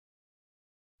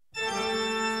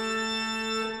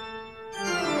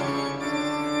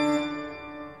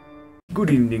Good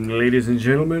evening, ladies and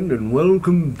gentlemen, and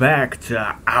welcome back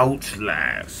to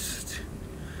Outlast.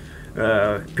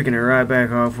 Picking it right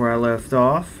back off where I left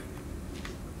off.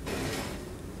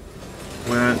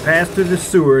 When I passed through the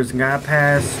sewers and got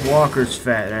past Walker's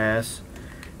fat ass.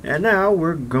 And now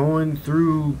we're going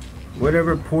through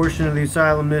whatever portion of the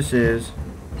asylum this is.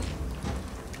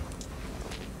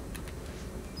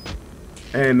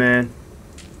 Hey, man.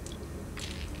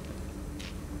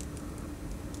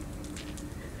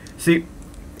 See,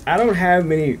 I don't have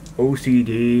many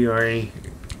OCD or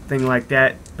anything like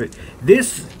that, but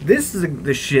this is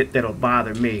the shit that'll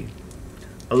bother me.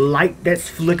 A light that's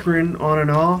flickering on and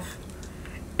off,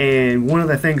 and one of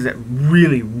the things that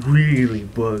really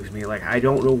bugs me, like I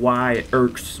don't know why it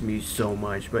irks me so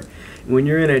much, but when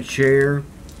you're in a chair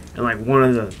and like one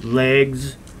of the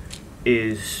legs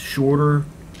is shorter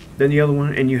than the other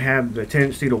one and you have the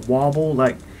tendency to wobble,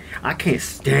 like I can't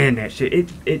stand that shit.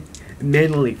 It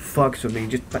mentally fucks with me,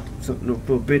 just something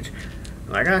little bitch.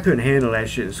 Like I couldn't handle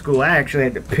that shit in school. I actually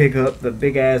had to pick up the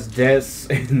big ass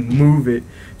desk and move it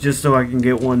just so I can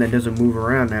get one that doesn't move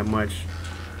around that much.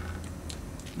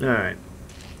 Alright.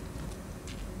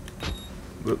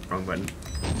 Whoop, wrong button.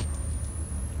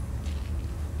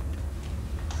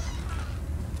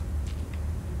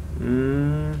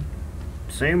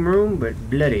 Same room,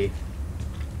 but bloody.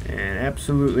 And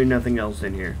absolutely nothing else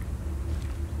in here.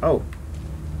 Oh.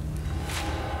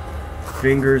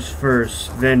 Fingers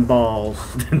first, then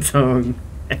balls, then tongue.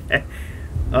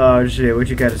 Oh shit, what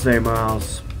you got to say,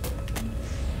 Miles?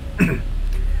 The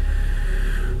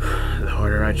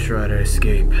harder I try to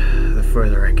escape, the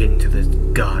further I get into this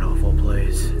god-awful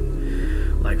place.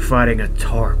 Like fighting a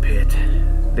tar pit.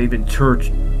 They've been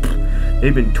torturing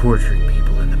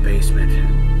people in the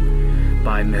basement.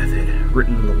 By method,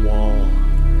 written on the wall.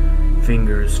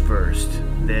 Fingers first,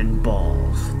 then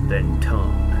balls, then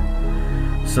tongue.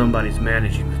 Somebody's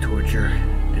managing the torture,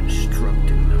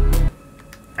 instructing them.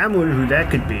 I'm wondering who that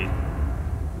could be.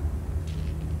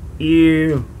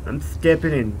 Ew, I'm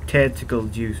stepping in testicle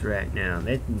juice right now.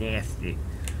 That's nasty.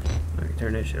 I can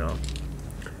turn that shit off.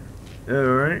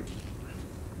 Alright.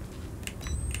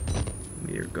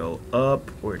 Either go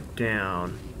up or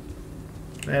down.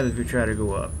 What happens if we try to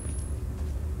go up?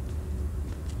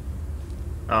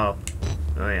 Oh.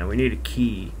 Oh yeah, we need a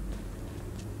key.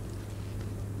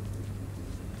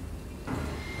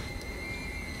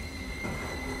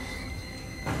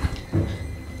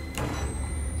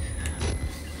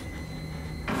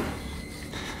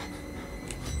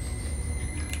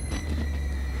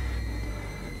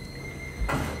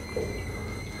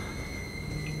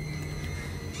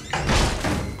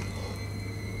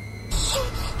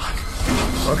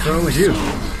 What's wrong with you?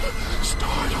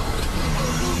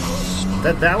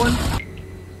 Is that one?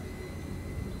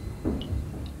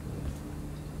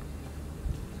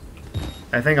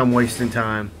 I think I'm wasting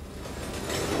time.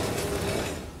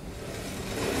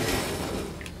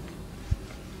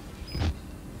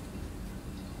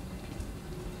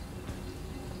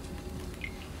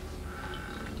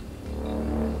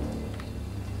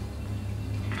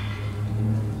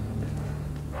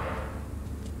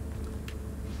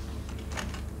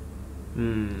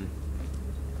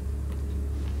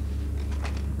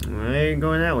 Well, I ain't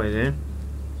going that way then.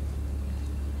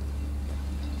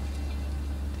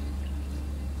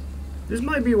 This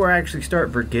might be where I actually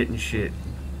start forgetting shit.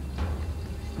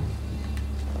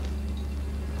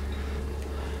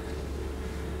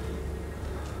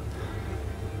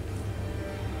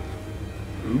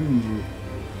 Ooh.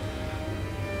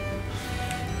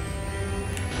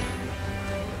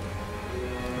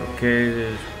 Okay,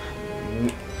 there's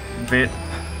vent.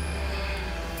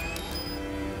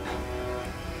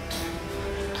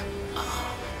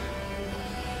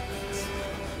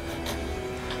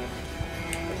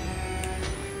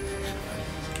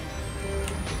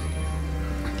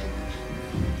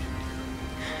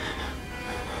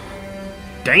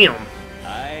 Damn!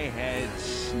 I had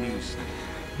snoozing.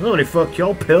 Holy fuck,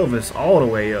 y'all pelvis all the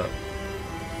way up.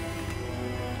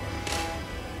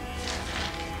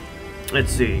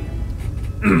 Let's see.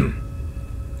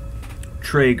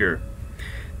 Traeger.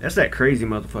 That's that crazy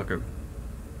motherfucker.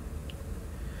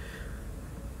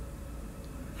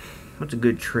 What's a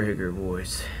good Traeger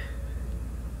voice?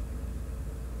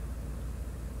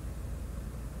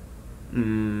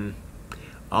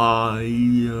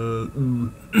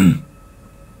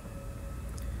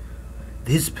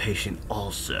 This patient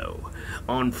also,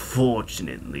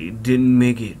 unfortunately, didn't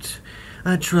make it.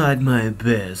 I tried my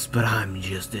best, but I'm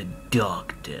just a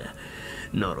doctor,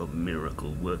 not a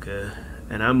miracle worker.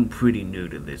 And I'm pretty new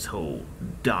to this whole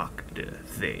doctor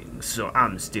thing, so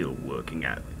I'm still working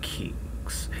out the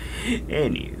kinks.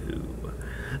 Anywho,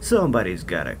 Somebody's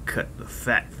gotta cut the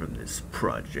fat from this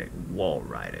Project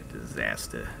Walrider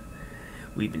disaster.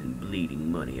 We've been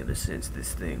bleeding money ever since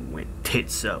this thing went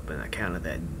tits up on account of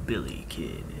that Billy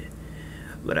kid.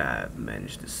 But I've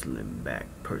managed to slim back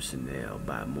personnel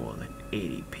by more than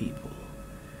 80 people,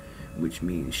 which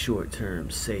means short-term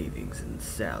savings in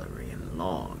salary and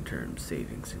long-term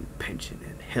savings in pension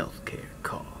and healthcare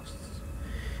costs.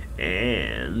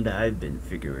 And I've been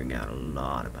figuring out a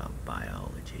lot about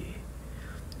biology.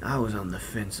 I was on the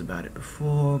fence about it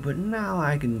before, but now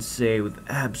I can say with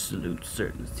absolute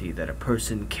certainty that a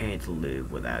person can't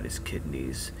live without his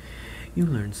kidneys. You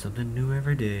learn something new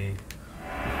every day.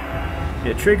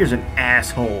 Yeah, Trigger's an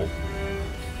asshole.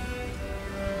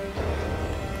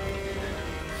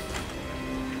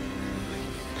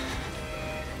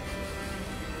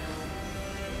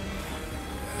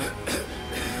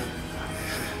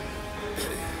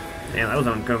 Damn, that was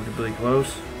uncomfortably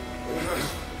close.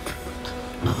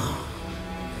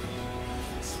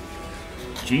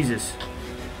 Jesus.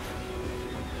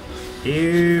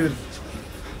 Dude.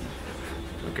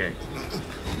 Okay.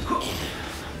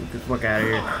 Get the fuck out of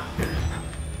here.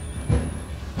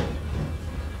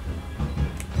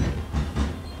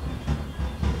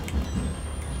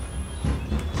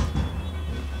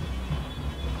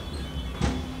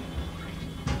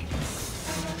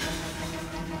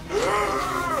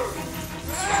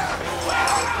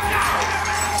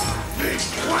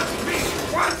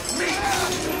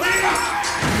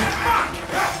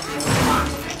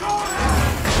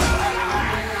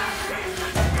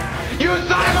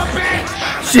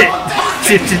 Shit!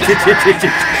 Shit!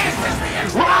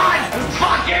 Run!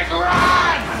 Fucking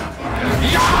run!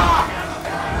 Yeah!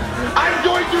 I'm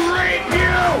going to rape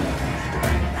you!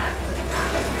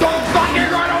 Don't fucking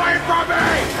run away from me!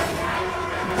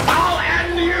 I'll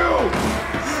end you!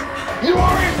 You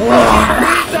are a fucking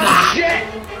piece of shit!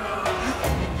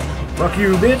 Fuck you,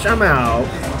 bitch! I'm out.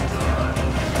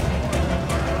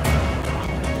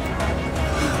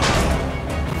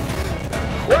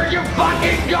 Where'd you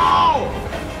fucking go?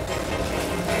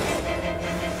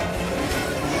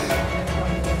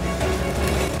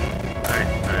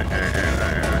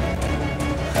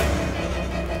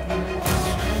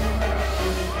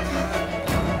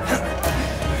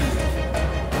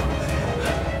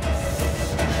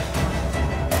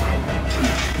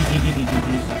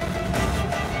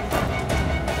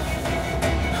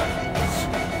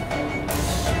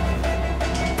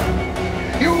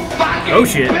 You fucking Oh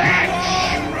shit. bitch!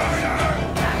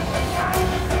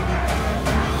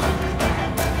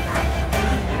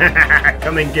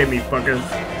 Come and get me, fuckers.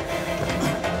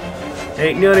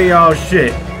 Ain't none of y'all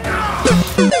shit.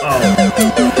 Oh.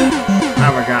 I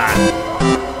forgot.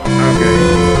 Okay.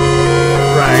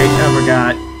 Right, I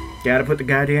forgot. Gotta put the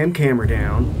goddamn camera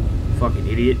down. Fucking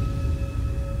idiot.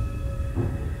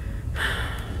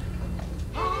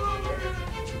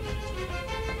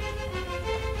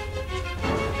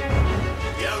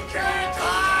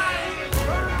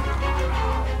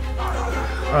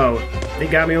 Oh, they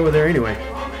got me over there anyway.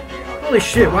 Holy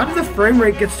shit, why did the frame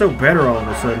rate get so better all of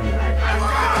a sudden?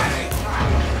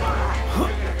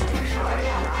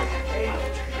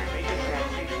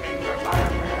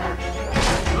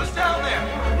 Who's down there?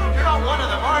 You're not one of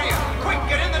them, are you? Quick,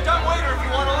 get in the dumbwaiter if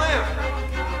you want to live.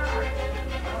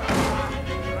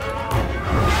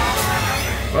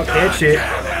 Fuck that shit.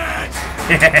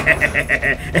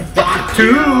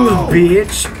 Tools,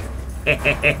 bitch.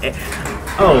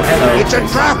 Oh, hello. It's a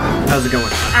trap! How's it going?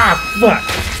 Ah, fuck.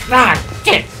 Ah,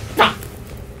 shit. Fuck.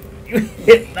 You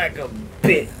hit like a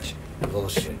bitch.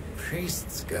 Bullshit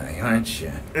priest's guy, aren't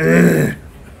you?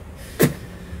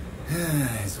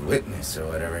 As witness or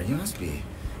whatever, you must be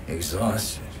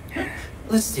exhausted.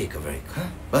 Let's take a break, huh,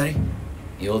 buddy?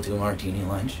 The old 2 martini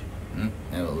lunch?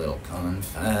 Have a little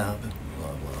confab,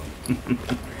 blah, blah.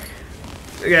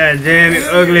 God damn it,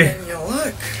 ugly. And you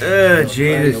look. Oh,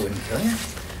 Jesus. Wouldn't kill you.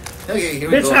 Okay, here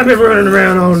we Bitch, go. I've been running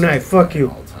around all night. Fuck you.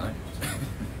 All time.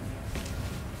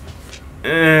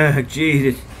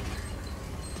 Jesus.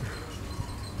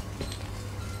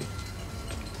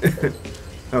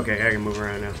 Okay, I can move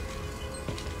around now.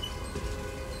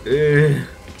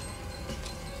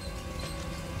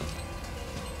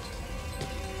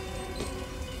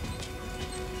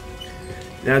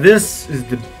 Now this is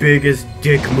the biggest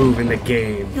dick move in the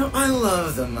game. You know, I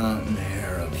love the mountain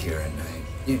air up here at night.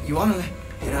 You want to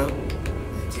head out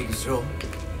and take a stroll?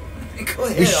 Go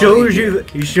ahead. He showed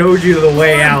you the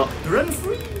way out, Run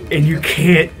free. and you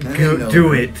can't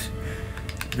do it.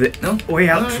 The No? way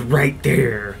out's Alright. right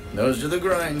there. Those are the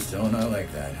grindstone. I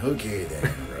like that. Okay then.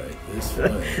 Right this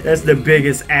way. That's the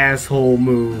biggest asshole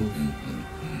move.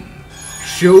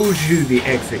 shows you the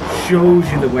exit, shows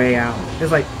you the way out.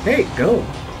 It's like, hey, go.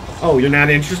 Oh, you're not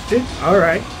interested?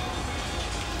 Alright.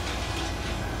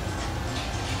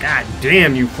 God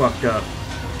damn, you fucked up.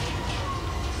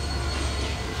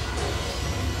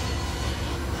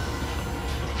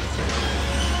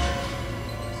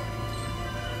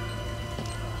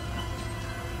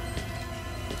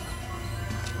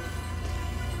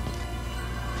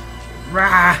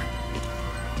 Rah!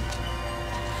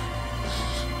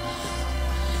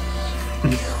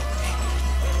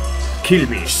 Kill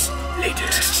me. Later.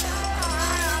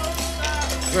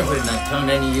 Probably not come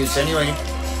to any use anyway.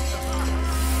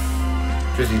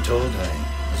 Truth be told,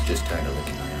 I was just tired of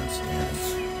licking my own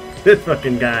stairs. This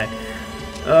fucking guy.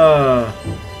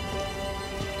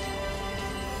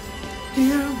 Here we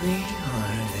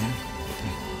are then.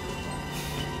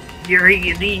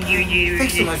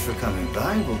 Thanks so much for coming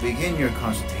by. We'll begin your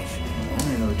consultation in a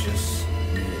moment. It'll just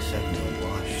need a second to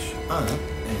wash up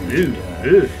and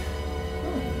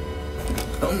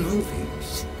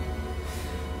movies.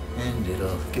 And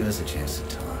it'll give us a chance to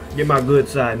talk. Get my good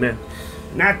side, man.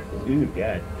 Not. Ooh,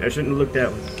 God. I shouldn't have looked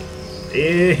that way.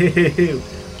 Ew.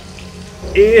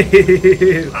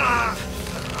 Ew.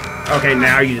 Okay,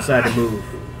 now you decide to move.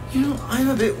 You know, I'm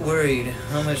a bit worried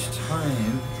how much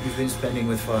time you've been spending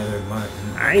with Father Martin.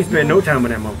 I ain't spent no time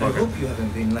with that I motherfucker. hope you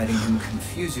haven't been letting him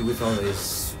confuse you with all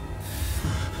this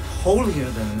holier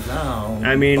than thou.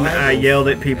 I mean, I Bible yelled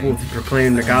at people to thing.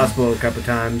 proclaim the gospel a couple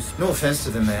times. No offense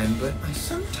to the man, but I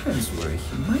sometimes worry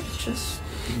he might just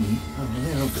be a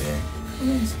little bit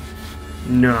crazy.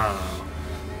 No.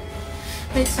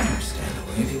 It's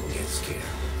understandable when people get scared.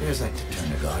 There's like to turn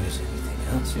to God as anything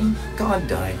else. I mean, God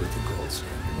died with the gold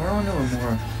standard. We're on to a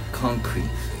more concrete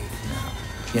faith now.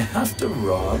 You have to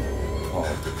rob Paul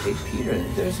to pay Peter.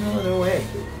 There's no other way.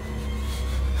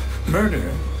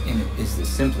 Murder is the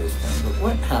simplest one, but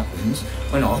what happens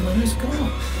when all money's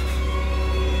gone?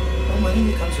 Well, money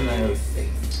becomes a matter of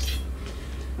faith.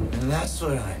 And that's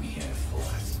what I'm here for.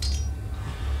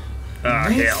 Ah,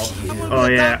 Next hell. year- Oh,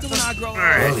 yeah. Alright.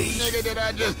 Alright. Nigga that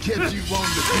I just kept you on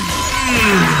the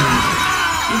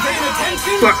You paying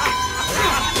attention? Fuck.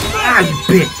 Ah, you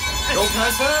bitch. Don't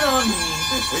pass that on me.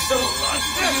 There's so much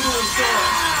for you to absorb.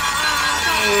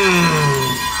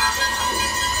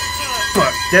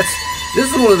 Fuck. This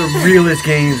is one of the realest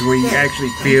games where you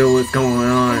actually feel what's going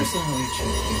on. Here's the only trick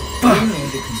here. You made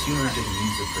the consumer to the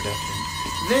means of production.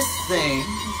 This thing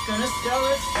is gonna sell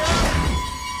itself.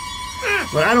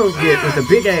 What I don't get, with the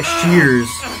big ass shears,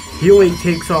 he only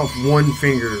takes off one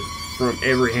finger from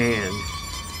every hand.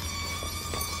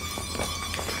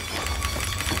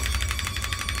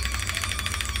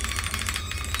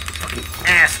 Fucking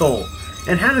asshole.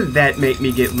 And how did that make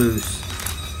me get loose?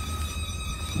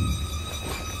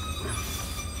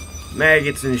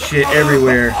 Maggots and shit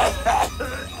everywhere.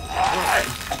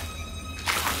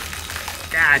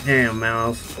 Goddamn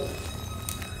mouse.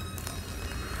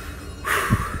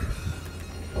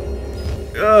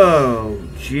 Oh,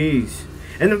 jeez.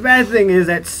 And the bad thing is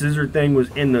that scissor thing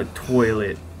was in the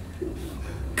toilet.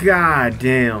 God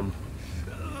damn.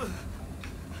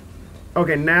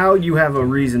 Okay, now you have a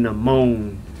reason to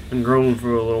moan and groan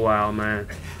for a little while, man.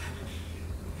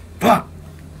 Fuck!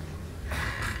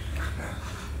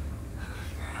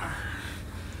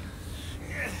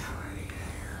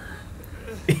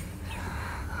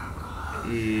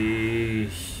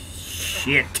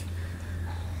 Shit.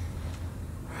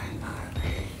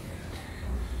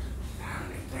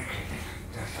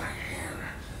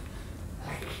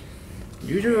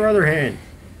 Use your other hand.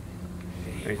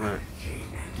 No, he's not.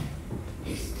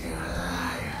 He's still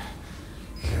alive.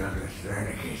 Killed with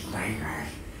vertical snipers.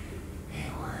 He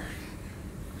worked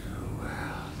so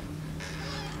well.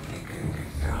 They couldn't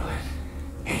control it.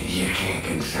 And you can't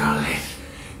control it.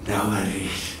 Nobody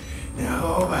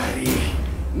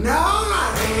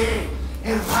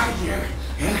will fight you.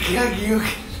 He'll kill you.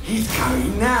 He's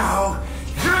coming now.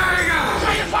 Dragon!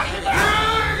 Shut your fucking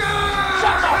mouth!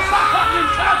 Shut the fucking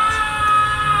mouth!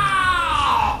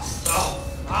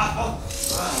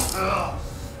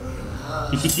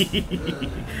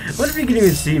 What if you can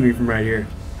even see me from right here?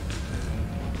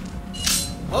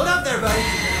 Hold up there, buddy.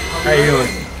 How you doing?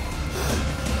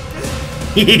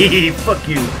 Fuck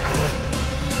you.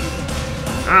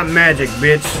 I'm magic,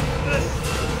 bitch.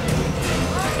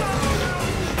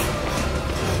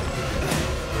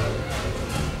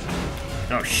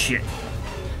 Oh shit.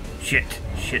 Shit.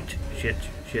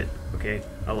 Okay,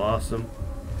 I lost him.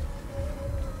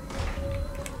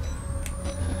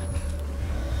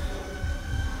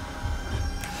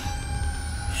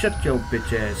 Shut your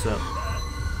bitch ass up.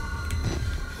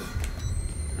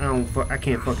 I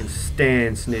can't fucking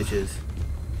stand snitches.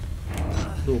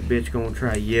 Little bitch gonna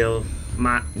try to yell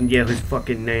his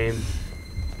fucking name.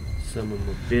 Son of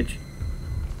a bitch.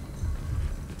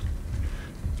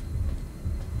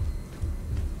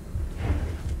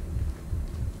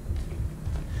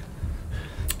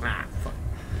 Ah, fuck.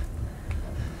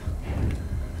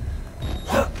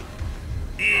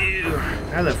 Ew.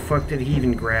 How the fuck did he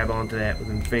even grab onto that with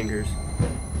his fingers?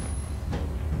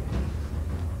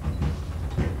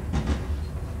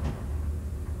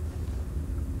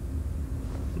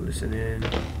 Listen in.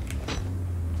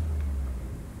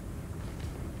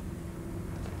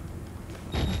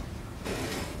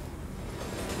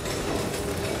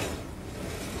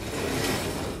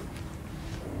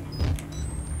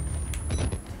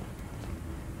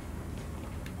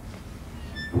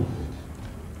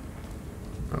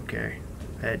 Okay,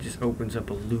 that just opens up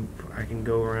a loop I can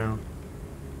go around.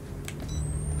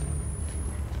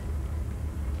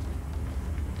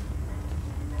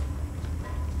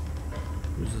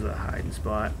 This is a hiding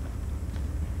spot.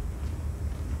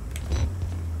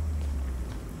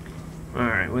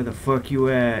 Alright, where the fuck you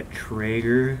at,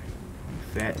 Traeger?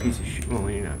 Fat piece of shit. Well,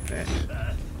 you're not fat.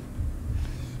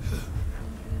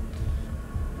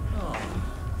 Oh,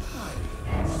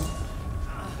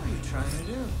 what are you trying to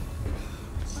do?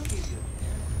 I'll give you a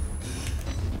hand.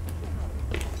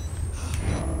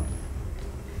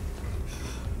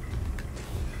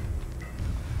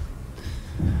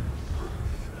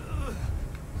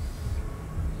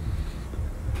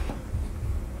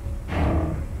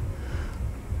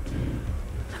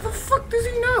 How the fuck does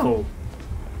he know?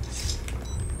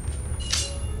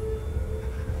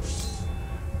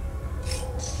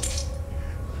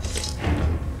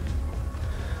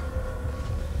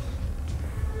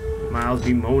 Miles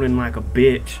be moaning like a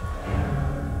bitch.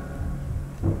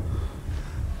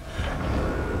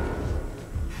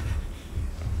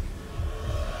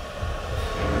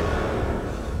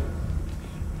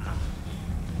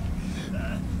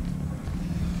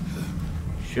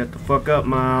 Shut the fuck up,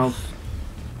 Miles.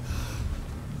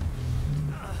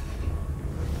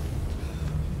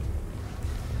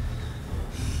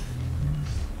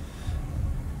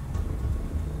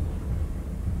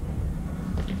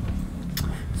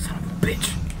 Son of a bitch.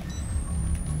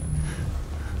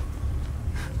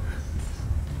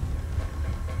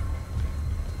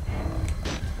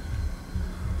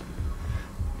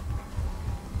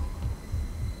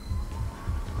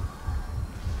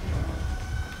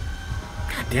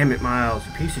 God damn it, Miles,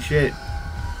 you piece of shit.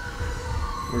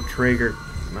 Or Traeger.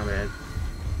 My bad.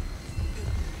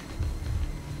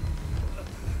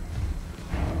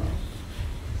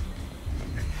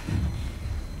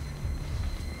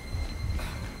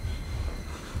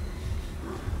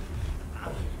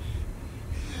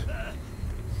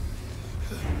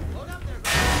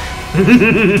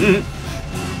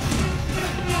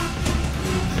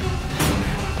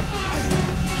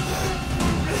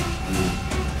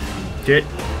 Shit.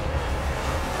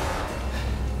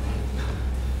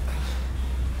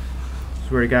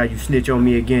 Swear to God, you snitch on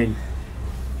me again.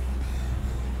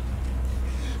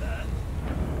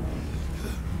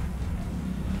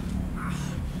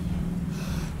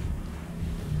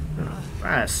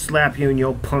 I slap you in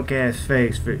your punk ass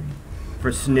face for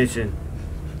snitching.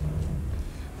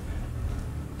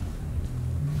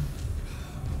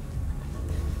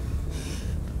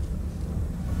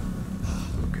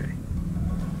 Okay.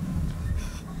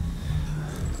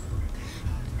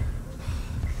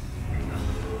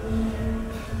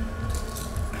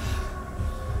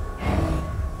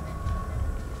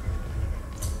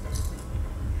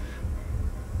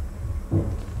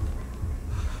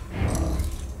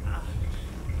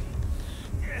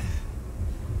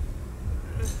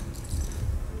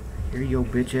 Here you go,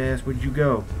 bitch ass. Where'd you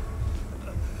go?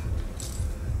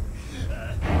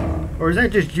 Or is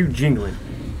that just you jingling?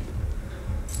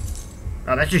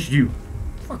 Oh, that's just you.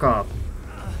 Fuck off.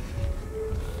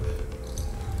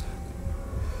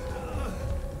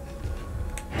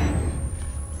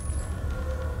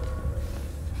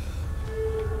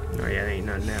 Oh yeah, there ain't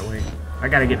nothing that way. I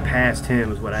gotta get past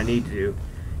him is what I need to do.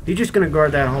 He's just gonna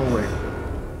guard that hallway.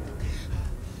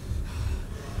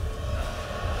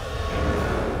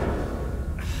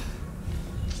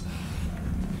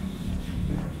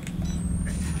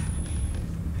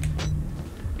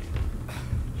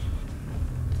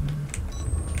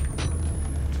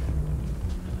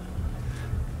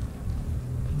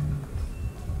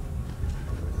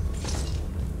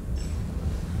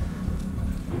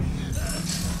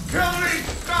 Kill me!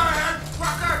 Go ahead,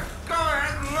 fucker! Go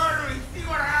ahead and learn me! See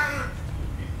what happens!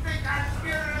 You think I'm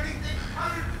scared of anything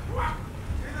coming? What?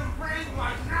 In the brain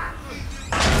like Nazi!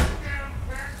 You damn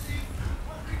fancy!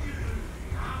 What can you do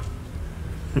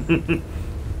to me,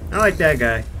 huh? I like that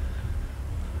guy. God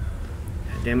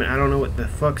damn it, I don't know what the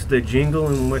fuck's the jingle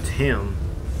and what's him.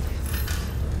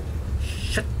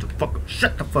 Shut the fuck up.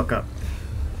 Shut the fuck up.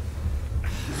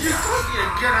 You told me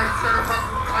again, I said a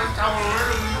fucking Christ, I will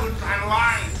murder you in my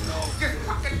life. Just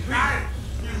fucking try it.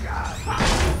 You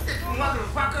guys. This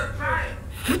motherfucker, try it.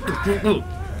 Shut the fuck up.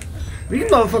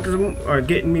 These motherfuckers are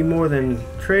getting me more than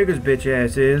Traeger's bitch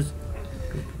ass is.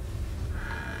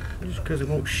 Just because it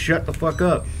won't shut the fuck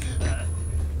up.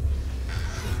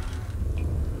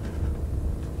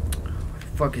 What the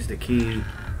fuck is the key?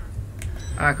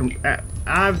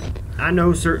 I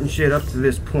know certain shit up to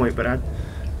this point, but oh,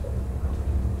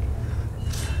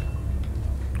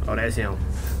 that's him.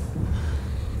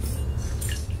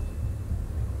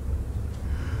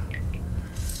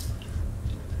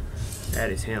 That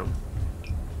is him.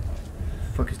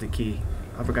 Fuck is the key?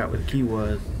 I forgot what the key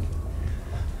was.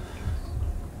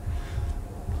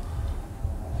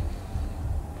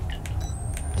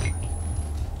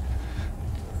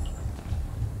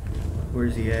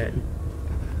 Where's he at?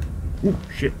 Ooh,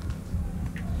 shit.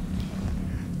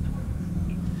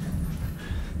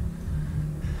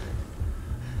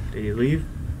 Did he leave?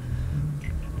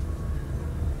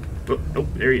 Oh, nope,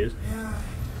 there he is. Yeah. I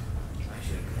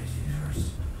should have pressed you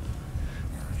first.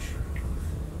 Now I'm sure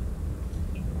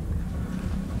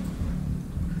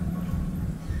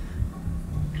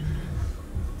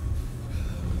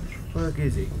Where the fuck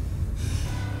is he?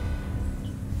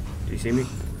 Did he see me?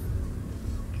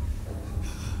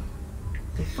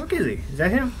 The fuck is he? Is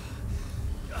that him?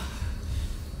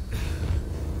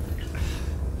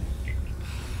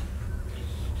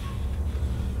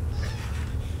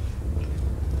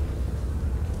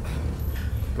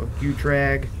 Fuck you,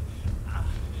 Trag.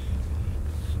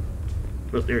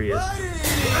 Oh, there he is.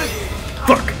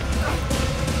 Fuck!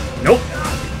 Nope!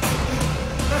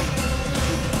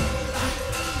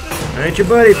 I ain't your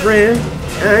buddy, friend.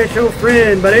 I ain't your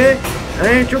friend, buddy. I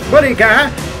ain't your buddy,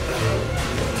 guy.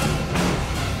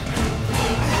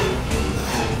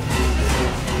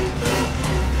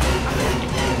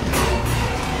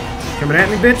 Coming at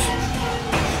me, bitch?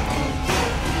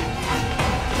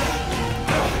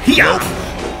 Hiya!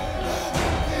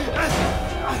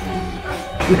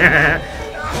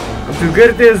 I'm too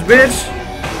good at this, bitch.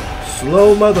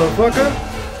 Slow motherfucker.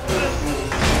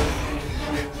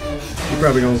 You're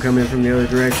probably gonna come in from the other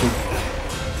direction.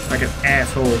 Like an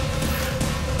asshole.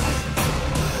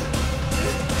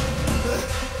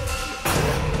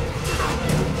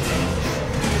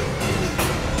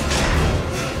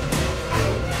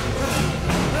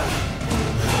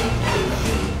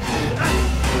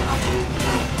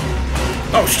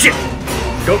 Oh shit!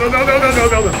 Go, go, go, go, go, go,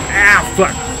 go, go! Ah,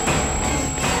 fuck!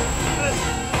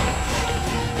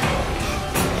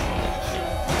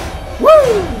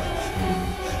 Woo!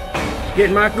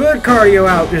 Getting my good cardio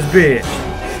out this bitch.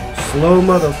 Slow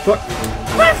motherfucker.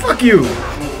 Man, fuck you!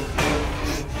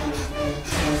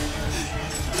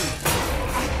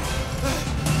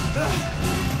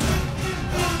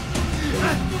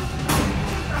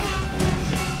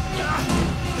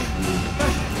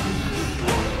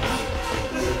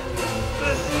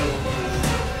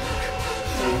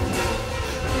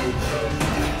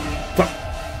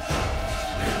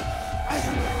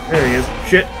 There he is.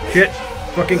 Shit, shit.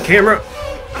 Fucking camera.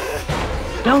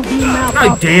 Don't be mouth God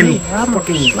off damn me, or I'm gonna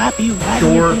fucking slap you right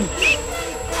door. in your face.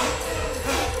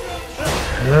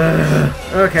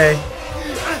 Okay.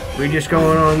 We just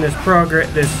going on this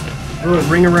this little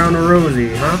ring around the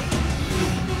rosy, huh?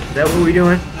 Is that what we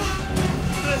doing?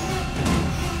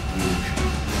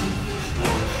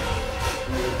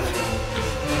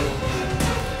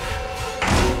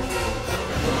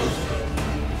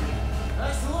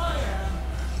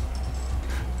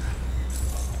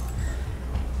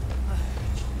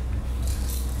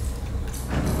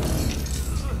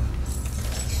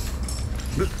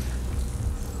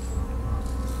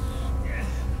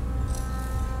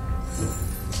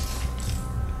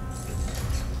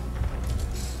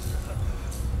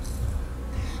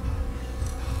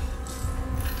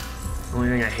 Only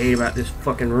thing I hate about this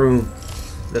fucking room,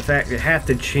 the fact that half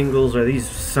the chingles are these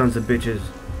sons of bitches.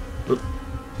 Oop.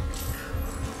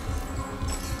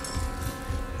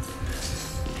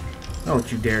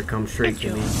 Don't you dare come straight Get to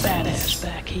your me. fat ass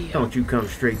back here. Don't you come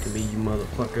straight to me, you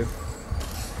motherfucker.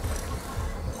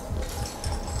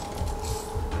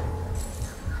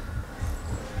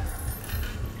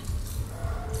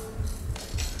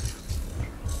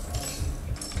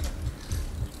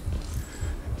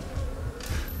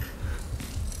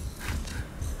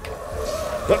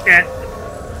 Look at.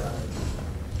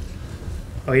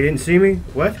 Oh, he didn't see me?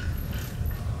 What?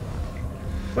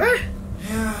 What?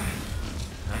 Yeah.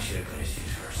 I should have pressed you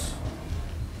first.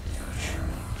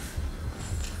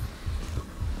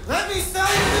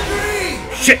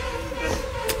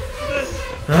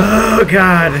 Oh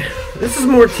god, this is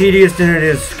more tedious than it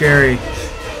is scary.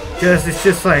 It's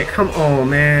just like, come on,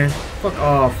 man, fuck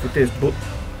off with this book.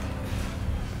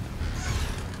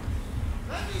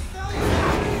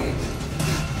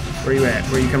 Where you at?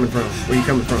 Where you coming from? Where you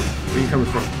coming from? Where you coming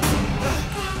from?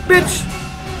 Bitch!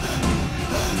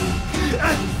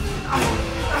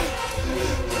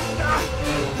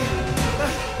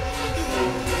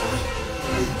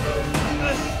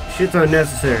 Shit's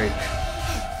unnecessary.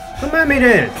 Come at me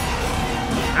then.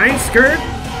 I ain't scared.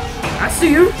 I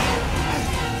see you.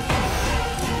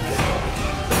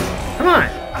 Come on.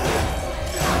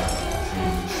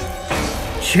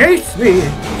 Chase me.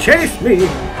 Chase me.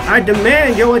 I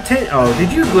demand your attention. Oh,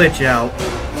 did you glitch out?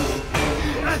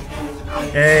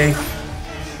 Hey.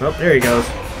 Oh, there he goes.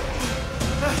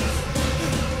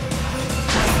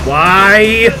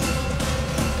 Why?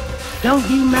 Don't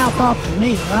you mouth off to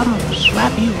me, or I'm gonna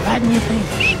slap you right in your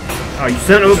fingers. Oh, you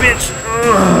son of a bitch!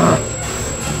 Ugh.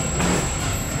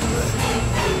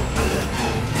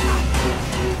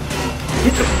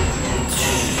 Get the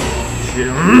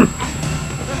shit.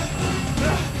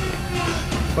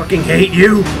 Fucking hate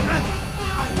you!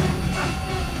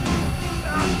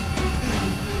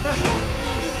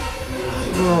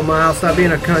 Oh, Miles, stop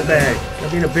being a cunt bag.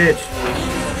 Stop being a bitch.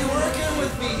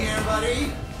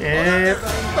 Yeah,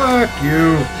 fuck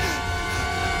you.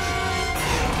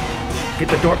 Get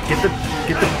the door, get the.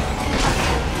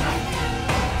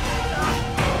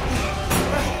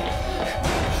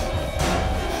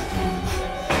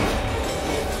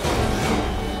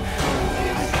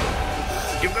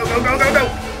 Go.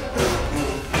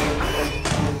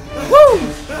 Woo!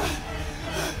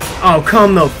 Oh,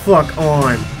 come the fuck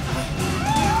on.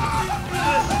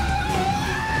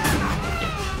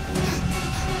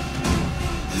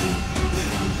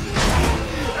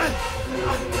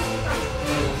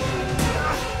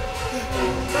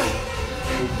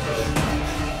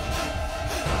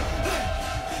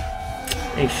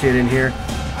 Ain't shit in here.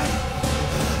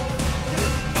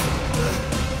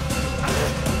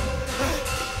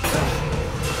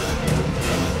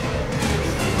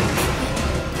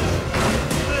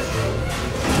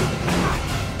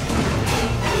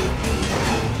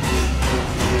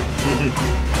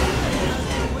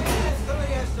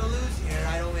 Somebody has to lose here.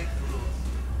 I don't make the rules.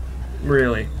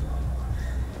 Really?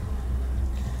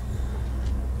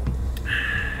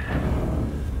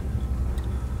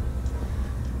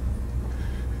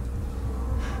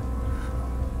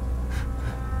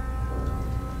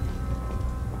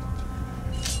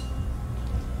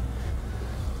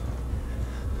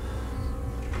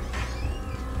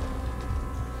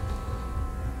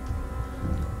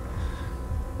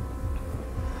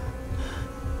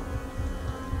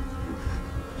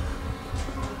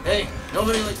 Hey,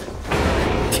 nobody likes it.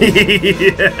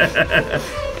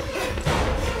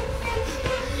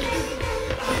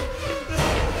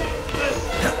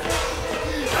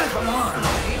 Come on,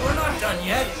 buddy, we're not done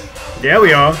yet. Yeah,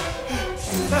 we are. I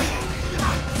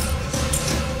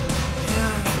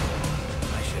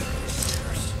should have finished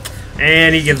first.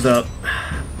 And he gives up.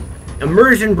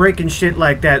 Immersion breaking shit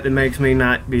like that makes me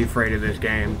not be afraid of this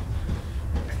game.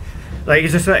 Like,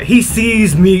 it's just like, he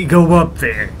sees me go up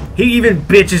there. He even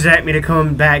bitches at me to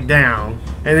come back down.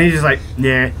 And then he's just like,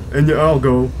 nah, and then I'll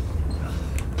go.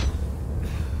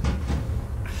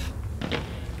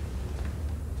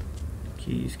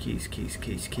 Keys.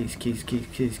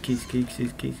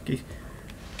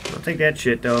 I'll take that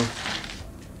shit, though.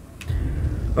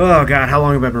 Oh, God, how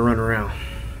long have I been running around?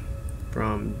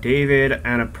 From David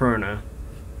Annapurna.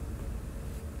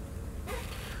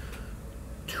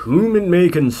 Whom it may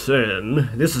concern,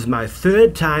 this is my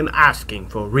third time asking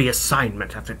for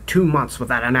reassignment after 2 months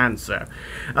without an answer.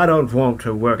 I don't want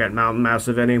to work at Mountain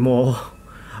Massive anymore.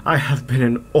 I have been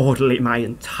an orderly my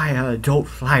entire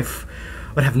adult life,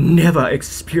 but have never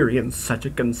experienced such a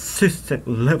consistent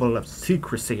level of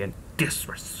secrecy and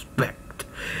disrespect.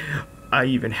 I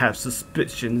even have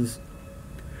suspicions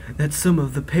that some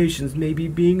of the patients may be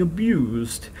being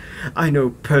abused. I know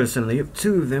personally of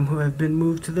 2 of them who have been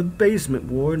moved to the basement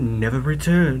ward and never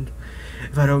returned.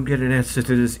 If I don't get an answer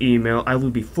to this email, I will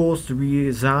be forced to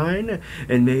resign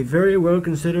and may very well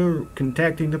consider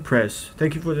contacting the press.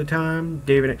 Thank you for the time,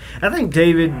 David. I think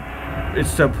David is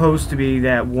supposed to be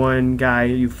that one guy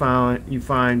you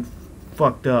find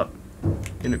fucked up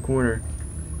in the corner.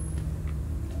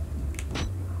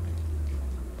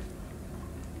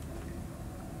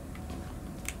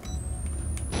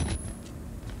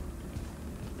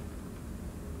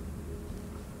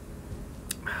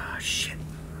 Shit.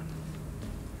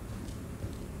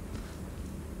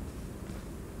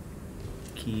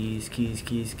 Keys.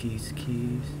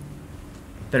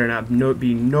 Better not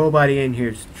be nobody in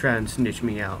here to try and snitch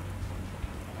me out.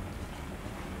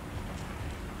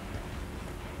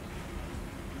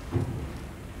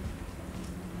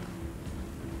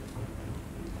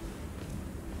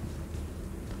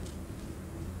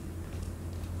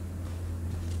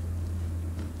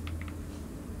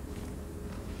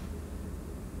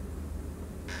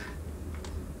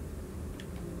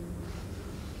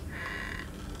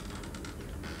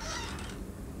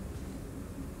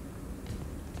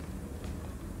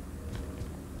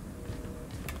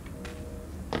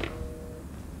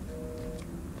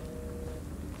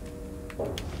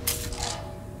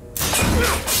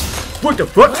 What the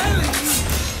fuck?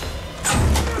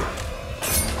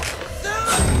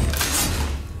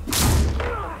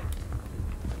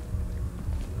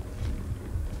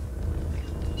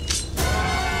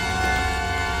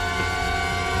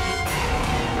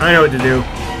 I know what to do.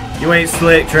 You ain't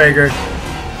slick, Traeger.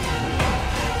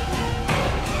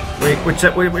 Wait,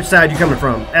 which side you coming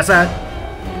from? That side?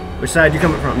 Which side you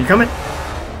coming from? You coming?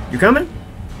 You coming?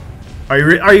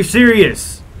 Are you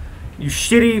serious? You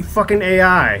shitty fucking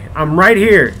AI. I'm right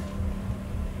here.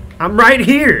 I'm right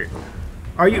here.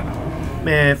 Are you...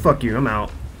 Man, fuck you. I'm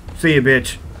out. See ya,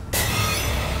 bitch.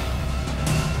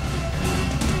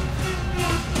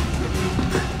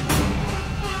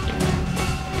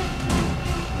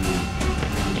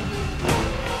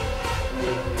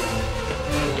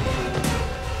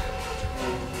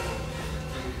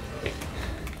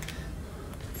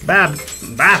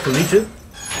 Bye, Felicia.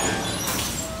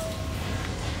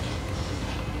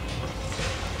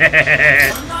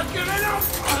 I'm not giving up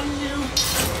on you.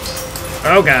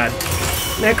 Oh god.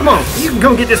 Man, come on. You can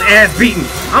go get this ass beaten.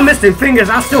 I'm missing fingers.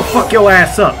 I'll still fuck your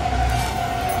ass up.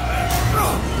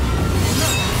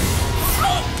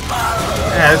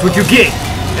 Yeah, that's what you get.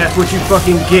 That's what you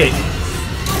fucking get.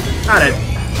 I'd have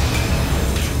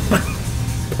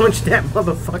punched that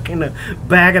motherfucker in the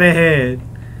back of the head.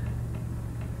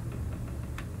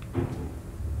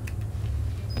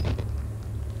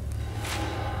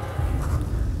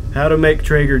 How to make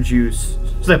Traeger juice.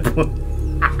 Step 1.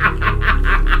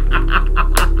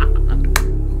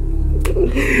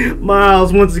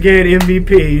 Miles, once again,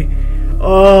 MVP.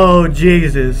 Oh,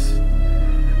 Jesus.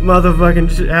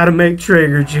 Motherfucking how to make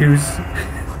Traeger juice.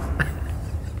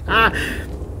 God,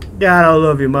 I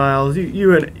love you, Miles.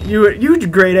 You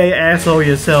grade A asshole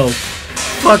yourself.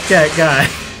 Fuck that guy.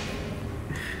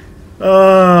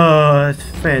 Oh, that's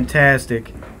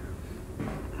fantastic.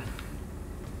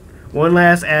 One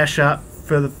last ass shot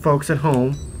for the folks at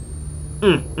home.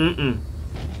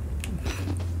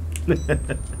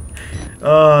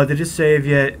 Oh, did it save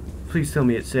yet? Please tell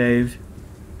me it saved.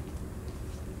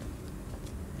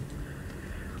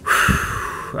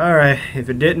 Alright, if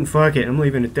it didn't, fuck it. I'm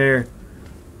leaving it there.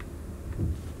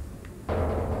 What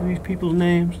are these people's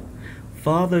names?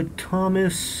 Father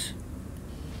Thomas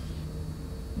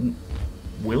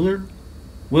Willard?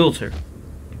 Wilter.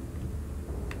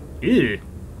 Ew.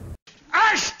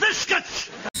 Ash biscuits!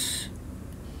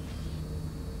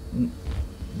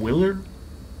 Willard?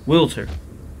 Wilter.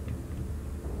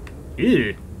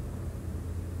 Ew.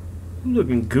 I'm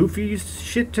looking goofy as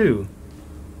shit too.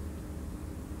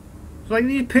 It's like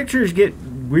these pictures get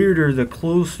weirder the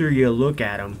closer you look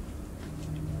at them.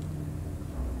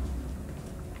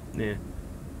 Yeah.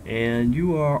 And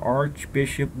you are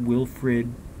Archbishop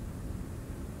Wilfred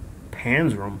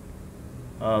Panzram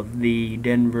of the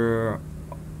Denver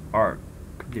Arc.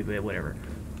 Whatever.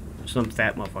 Some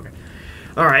fat motherfucker.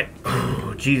 Alright.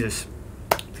 Oh, Jesus.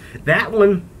 That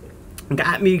one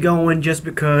got me going just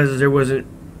because there wasn't...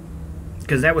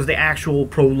 Because that was the actual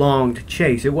prolonged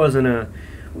chase. It wasn't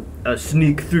a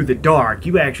sneak through the dark.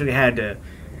 You actually had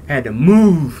to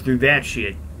move through that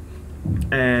shit.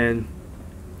 And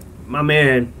my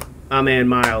man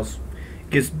Miles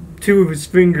gets two of his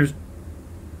fingers...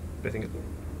 I think it's...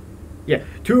 Yeah,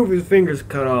 two of his fingers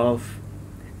cut off.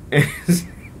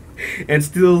 And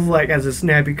still like has a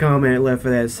snappy comment left for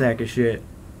that sack of shit.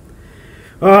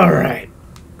 Alright.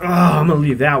 Oh, I'm gonna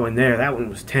leave that one there. That one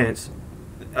was tense.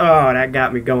 Oh, that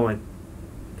got me going.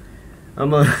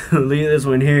 I'm gonna leave this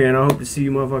one here, and I hope to see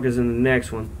you motherfuckers in the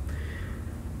next one.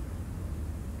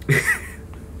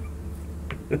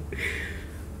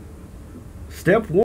 Step 1.